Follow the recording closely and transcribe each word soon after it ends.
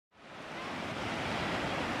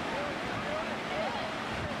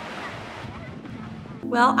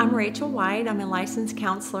Well, I'm Rachel White. I'm a licensed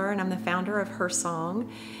counselor and I'm the founder of Her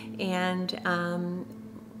Song. And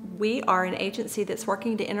we are an agency that's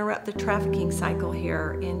working to interrupt the trafficking cycle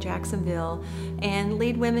here in Jacksonville and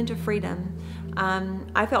lead women to freedom.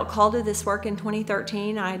 I felt called to this work in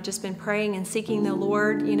 2013. I had just been praying and seeking the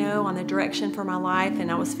Lord, on the direction for my life,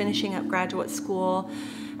 and I was finishing up graduate school.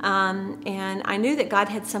 And I knew that God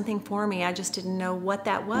had something for me. I just didn't know what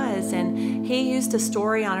that was. And He used a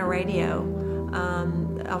story on a radio.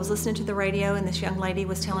 I was listening to the radio, and this young lady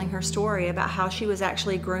was telling her story about how she was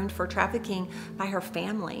actually groomed for trafficking by her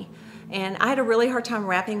family. And I had a really hard time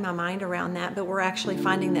wrapping my mind around that, but we're actually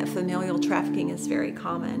finding that familial trafficking is very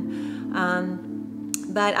common.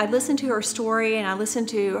 But I listened to her story, and I listened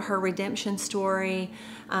to her redemption story,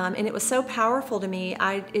 and it was so powerful to me.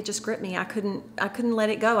 It just gripped me. I couldn't let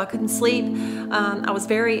it go. I couldn't sleep. I was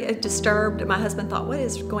very disturbed. My husband thought, "What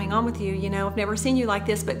is going on with you? I've never seen you like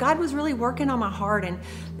this." But God was really working on my heart,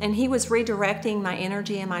 and He was redirecting my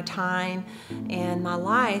energy and my time and my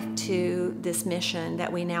life to this mission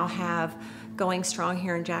that we now have going strong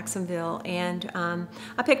here in Jacksonville. And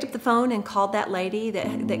I picked up the phone and called that lady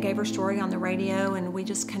that gave her story on the radio, and we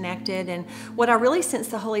just connected. And what I really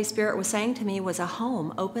sensed the Holy Spirit was saying to me was a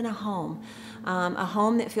home, open a home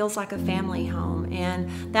that feels like a family home.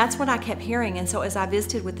 And that's what I kept hearing. And so as I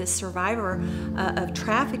visited with this survivor of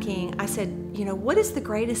trafficking, I said, what is the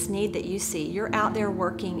greatest need that you see? You're out there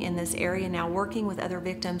working in this area now, working with other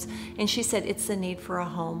victims. And she said, it's the need for a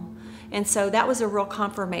home. And so that was a real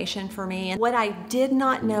confirmation for me. And what I did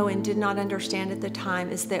not know and did not understand at the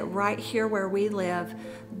time is that right here where we live,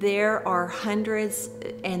 there are hundreds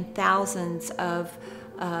and thousands of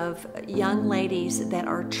young ladies that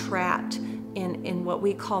are trapped in what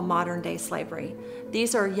we call modern day slavery.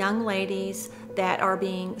 These are young ladies that are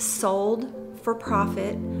being sold for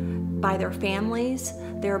profit by their families.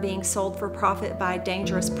 They're being sold for profit by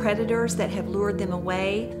dangerous predators that have lured them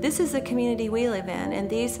away. This is the community we live in, and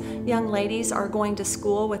these young ladies are going to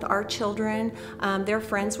school with our children. They're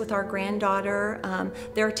friends with our granddaughter.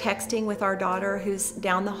 They're texting with our daughter who's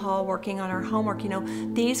down the hall working on her homework.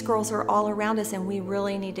 These girls are all around us, and we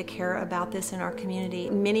really need to care about this in our community.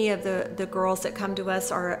 Many of the girls that come to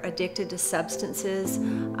us are addicted to substances.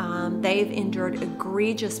 They've endured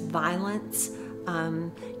egregious violence.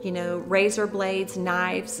 Razor blades,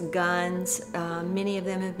 knives, guns. Many of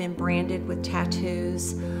them have been branded with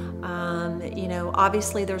tattoos.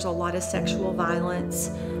 Obviously there's a lot of sexual violence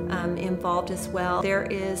involved as well. There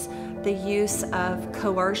is the use of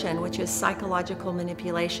coercion, which is psychological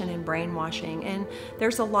manipulation and brainwashing. And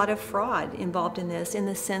there's a lot of fraud involved in this, in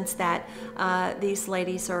the sense that these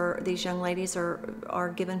young ladies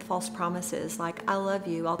are given false promises like, I love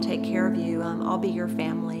you, I'll take care of you, I'll be your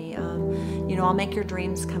family, I'll make your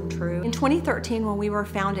dreams come true. In 2013, when we were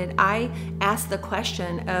founded, I asked the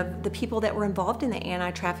question of the people that were involved in the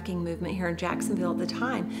anti-trafficking movement here in Jacksonville at the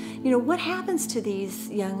time, what happens to these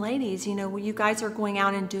young ladies? You guys are going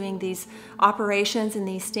out and doing these operations and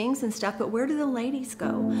these stings and stuff, but where do the ladies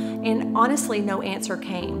go? And honestly, no answer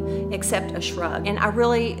came except a shrug. And I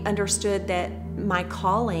really understood that my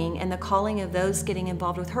calling and the calling of those getting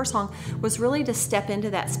involved with Her Song was really to step into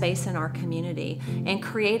that space in our community and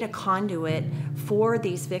create a conduit for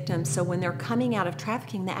these victims, so when they're coming out of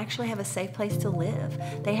trafficking, they actually have a safe place to live.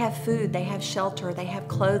 They have food, they have shelter, they have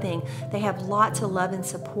clothing, they have lots of love and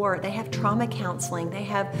support, they have trauma counseling,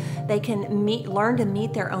 they can learn to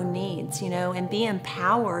meet their own needs, and be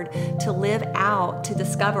empowered to live out, to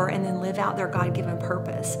discover and then live out their God-given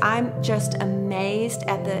purpose. I'm just amazed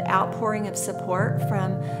at the outpouring of support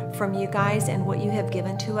from you guys and what you have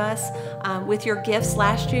given to us. With your gifts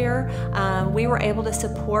last year, we were able to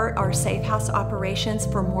support our safe house operations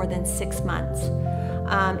for more than 6 months.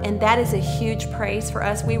 And that is a huge praise for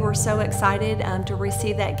us. We were so excited to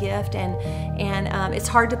receive that gift, and it's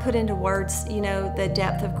hard to put into words, the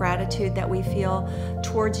depth of gratitude that we feel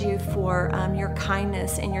towards you for your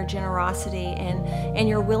kindness and your generosity and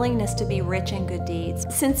your willingness to be rich in good deeds.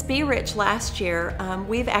 Since Be Rich last year,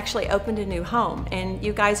 we've actually opened a new home, and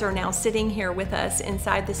you guys are now sitting here with us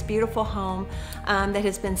inside this beautiful home that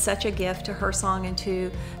has been such a gift to Her Song and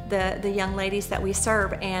to the young ladies that we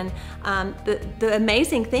serve. And the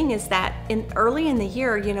amazing thing is that early in the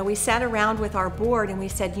year, we sat around with our board and we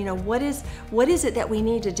said, what is it that we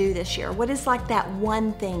need to do this year? What is like that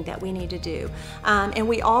one thing that we need to do? And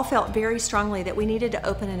we all felt very strongly that we needed to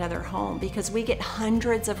open another home, because we get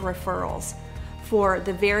hundreds of referrals for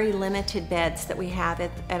the very limited beds that we have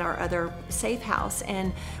at our other safe house.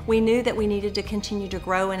 And we knew that we needed to continue to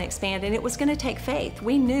grow and expand, and it was going to take faith.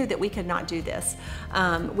 We knew that we could not do this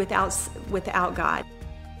without God.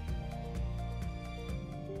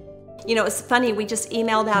 You know, it's funny, we just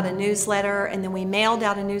emailed out a newsletter and then we mailed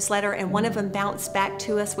out a newsletter, and one of them bounced back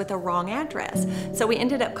to us with a wrong address. So we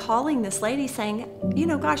ended up calling this lady saying, you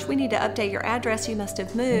know, gosh, we need to update your address, you must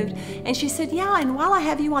have moved. And she said, yeah, and while I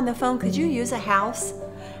have you on the phone, could you use a house?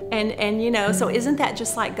 And you know, so isn't that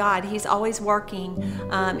just like God? He's always working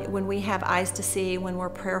when we have eyes to see, when we're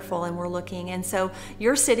prayerful and we're looking. And so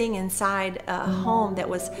you're sitting inside a home that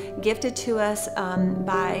was gifted to us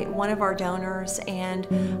by one of our donors, and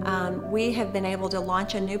we have been able to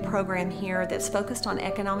launch a new program here that's focused on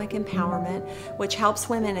economic empowerment, which helps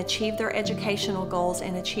women achieve their educational goals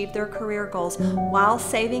and achieve their career goals while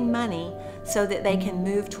saving money so that they can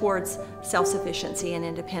move towards self-sufficiency and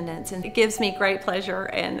independence. And it gives me great pleasure,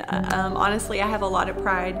 and honestly, I have a lot of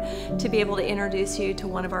pride to be able to introduce you to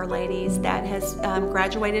one of our ladies that has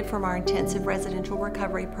graduated from our intensive residential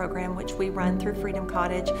recovery program, which we run through Freedom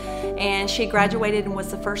Cottage. And she graduated and was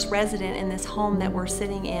the first resident in this home that we're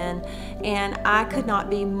sitting in. And I could not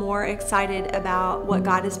be more excited about what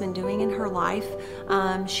God has been doing in her life.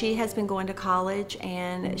 She has been going to college,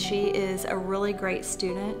 and she is a really great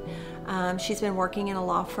student. She's been working in a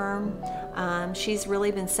law firm. She's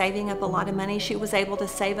really been saving up a lot of money. She was able to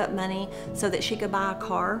save up money so that she could buy a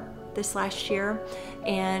car this last year,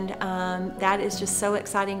 and that is just so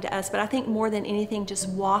exciting to us. But I think more than anything, just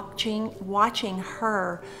watching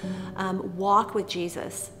her walk with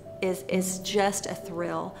Jesus is just a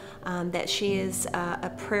thrill. That she is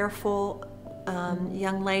a prayerful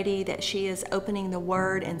young lady, that she is opening the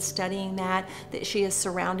Word and studying that she is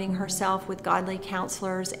surrounding herself with godly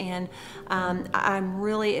counselors. And I'm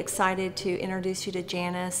really excited to introduce you to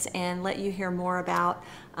Janice and let you hear more about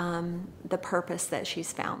the purpose that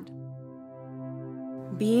she's found.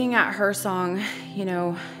 Being at Her Song, you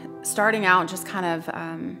know, starting out just kind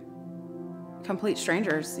of complete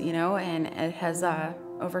strangers, you know, and it has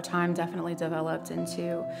over time definitely developed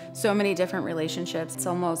into so many different relationships. It's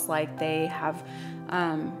almost like they have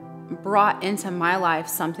brought into my life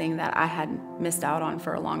something that I had missed out on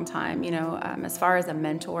for a long time, you know, as far as a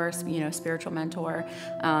mentor, you know, spiritual mentor,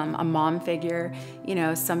 a mom figure, you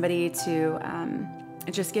know, somebody to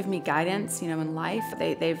just give me guidance, you know, in life.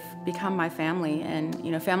 They've become my family, and,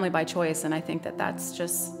 you know, family by choice. And I think that that's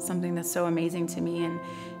just something that's so amazing to me.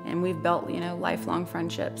 And we've built, you know, lifelong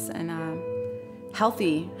friendships and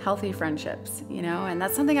healthy friendships, you know, and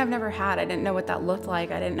that's something I've never had. I didn't know what that looked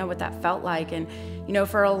like. I didn't know what that felt like. And, you know,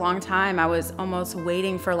 for a long time, I was almost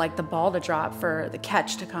waiting for like the ball to drop, for the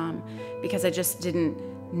catch to come, because I just didn't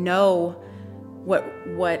know what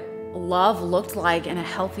love looked like in a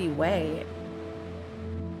healthy way.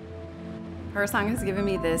 Her Song has given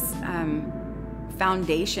me this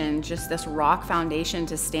foundation, just this rock foundation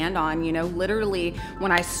to stand on. You know, literally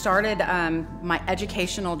when I started my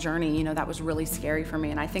educational journey, you know, that was really scary for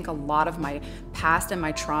me. And I think a lot of my past and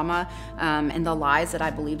my trauma and the lies that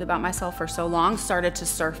I believed about myself for so long started to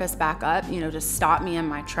surface back up, you know, to stop me in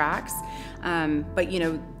my tracks. But, you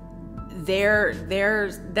know,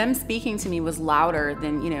 them speaking to me was louder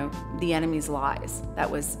than, you know, the enemy's lies.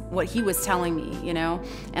 That was what he was telling me, you know,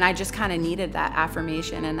 and I just kind of needed that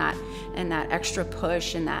affirmation and that extra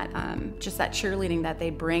push and that just that cheerleading that they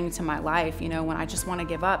bring to my life, you know, when I just want to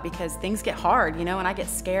give up because things get hard, you know, and I get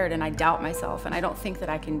scared and I doubt myself and I don't think that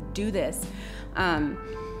I can do this.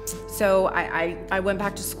 So I went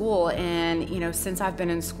back to school, and, you know, since I've been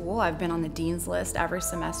in school, I've been on the dean's list every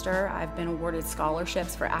semester. I've been awarded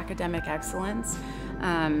scholarships for academic excellence.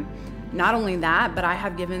 Not only that, but I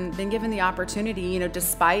have been given the opportunity, you know,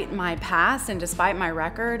 despite my past and despite my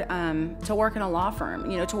record, to work in a law firm,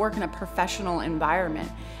 you know, to work in a professional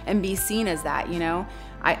environment and be seen as that, you know.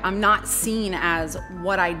 I'm not seen as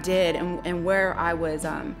what I did and where I was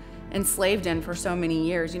enslaved in for so many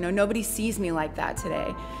years. You know, nobody sees me like that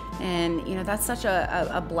today. And, you know, that's such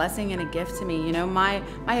a blessing and a gift to me. You know, my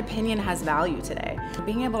opinion has value today.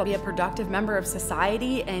 Being able to be a productive member of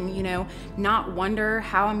society and, you know, not wonder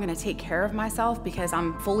how I'm going to take care of myself because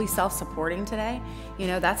I'm fully self-supporting today, you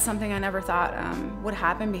know, that's something I never thought would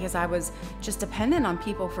happen, because I was just dependent on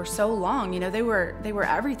people for so long. You know, they were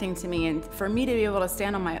everything to me. And for me to be able to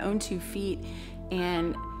stand on my own 2 feet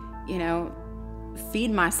and, you know,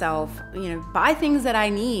 feed myself, you know, buy things that I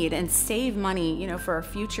need and save money, you know, for a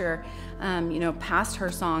future, you know, past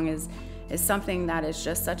Her Song is something that is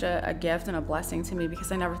just such a gift and a blessing to me,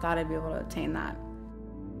 because I never thought I'd be able to attain that.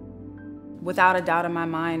 Without a doubt in my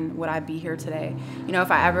mind, would I be here today? You know,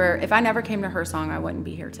 if I never came to Her Song, I wouldn't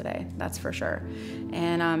be here today. That's for sure.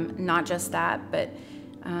 And not just that, but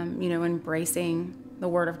you know, embracing the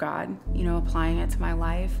Word of God, you know, applying it to my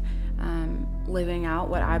life. living out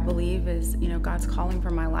what I believe is, God's calling for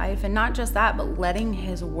my life. And not just that, but letting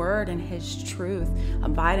his word and his truth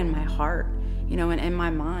abide in my heart, and in my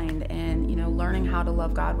mind, and, learning how to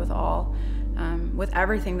love God with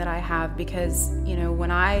everything that I have. Because,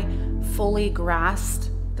 when I fully grasped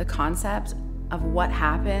the concept of what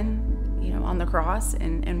happened, on the cross,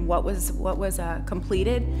 and what was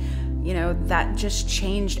completed, that just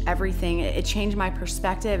changed everything. It changed my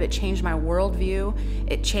perspective. It changed my worldview.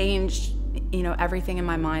 It changed, everything in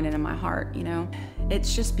my mind and in my heart.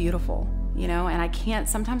 It's just beautiful, and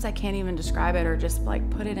sometimes I can't even describe it or just like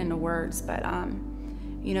put it into words. But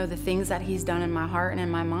the things that he's done in my heart and in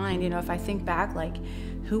my mind, if I think back, like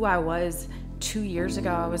who I was 2 years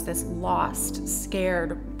ago, I was this lost,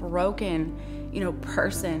 scared, broken,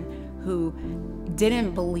 person who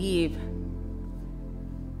didn't believe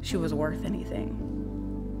she was worth anything,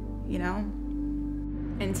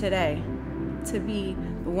 And today, to be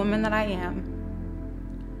the woman that I am,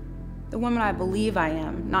 the woman I believe I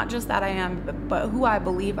am, not just that I am, but who I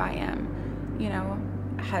believe I am,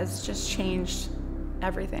 has just changed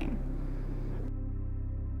everything.